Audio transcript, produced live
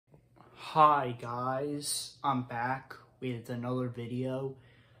Hi guys, I'm back with another video.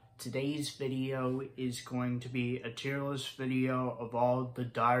 Today's video is going to be a tier list video of all the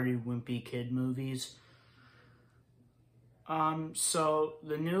Diary of a Wimpy Kid movies. So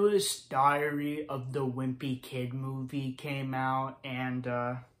the newest Diary of the Wimpy Kid movie came out and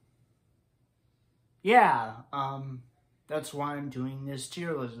that's why I'm doing this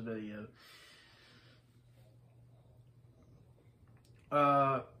tier list video.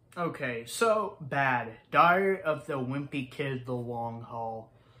 Okay, so bad. Diary of the Wimpy Kid, The Long Haul.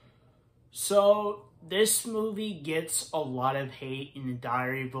 So, this movie gets a lot of hate in the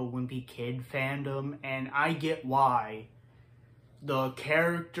Diary of a Wimpy Kid fandom, and I get why. The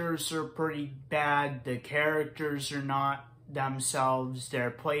characters are pretty bad, the characters are not themselves,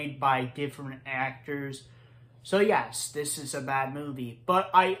 they're played by different actors. So yes, this is a bad movie, but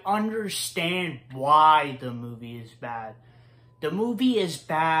I understand why the movie is bad. The movie is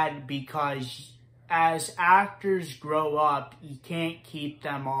bad because as actors grow up, you can't keep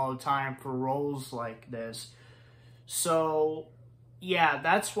them all the time for roles like this. So, yeah,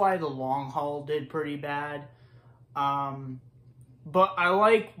 that's why The Long Haul did pretty bad. But I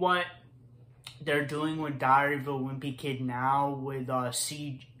like what they're doing with Diary of a Wimpy Kid now with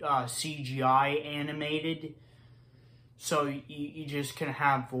CGI animated. So you just can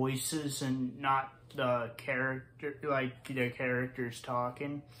have voices and not the characters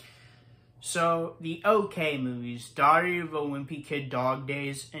talking. So the OK movies, Diary of a Wimpy Kid Dog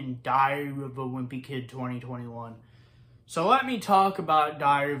Days and Diary of a Wimpy Kid 2021. So let me talk about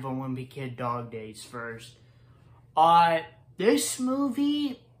Diary of a Wimpy Kid Dog Days first. This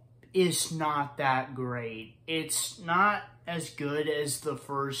movie is not that great. It's not as good as the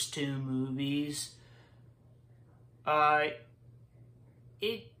first two movies. I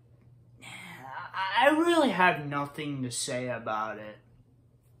really have nothing to say about it.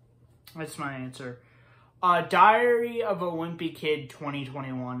 That's my answer. Diary of a Wimpy Kid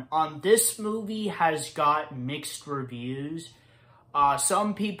 2021. This movie has got mixed reviews.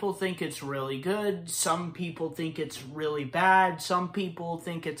 Some people think it's really good. Some people think it's really bad. Some people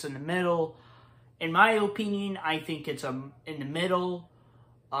think it's in the middle. In my opinion, I think it's in the middle.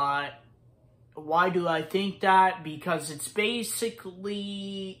 Why do I think that? Because it's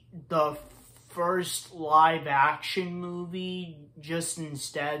basically the first live action movie, just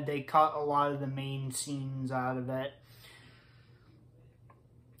instead they cut a lot of the main scenes out of it.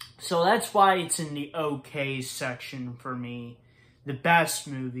 So that's why it's in the OK section for me. The best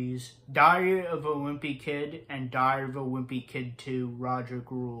movies, Diary of a Wimpy Kid and Diary of a Wimpy Kid 2, Roger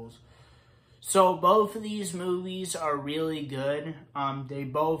Rules. So both of these movies are really good. They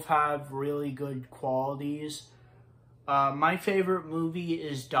both have really good qualities. My favorite movie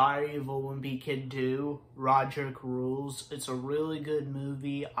is Diary of a Wimpy Kid 2, Roger Rules. It's a really good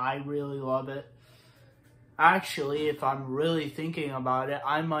movie. I really love it. Actually, if I'm really thinking about it,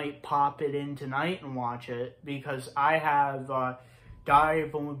 I might pop it in tonight and watch it. Because I have Diary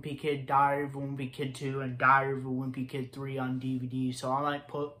of a Wimpy Kid, Diary of a Wimpy Kid 2, and Diary of a Wimpy Kid 3 on DVD. So I might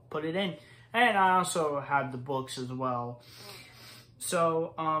put it in. And I also have the books as well.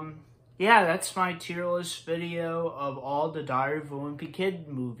 So, yeah, that's my tier list video of all the Diary of a Wimpy Kid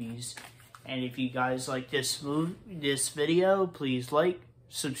movies. And if you guys like this video, please like,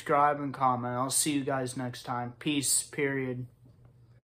 subscribe, and comment. I'll see you guys next time. Peace, period.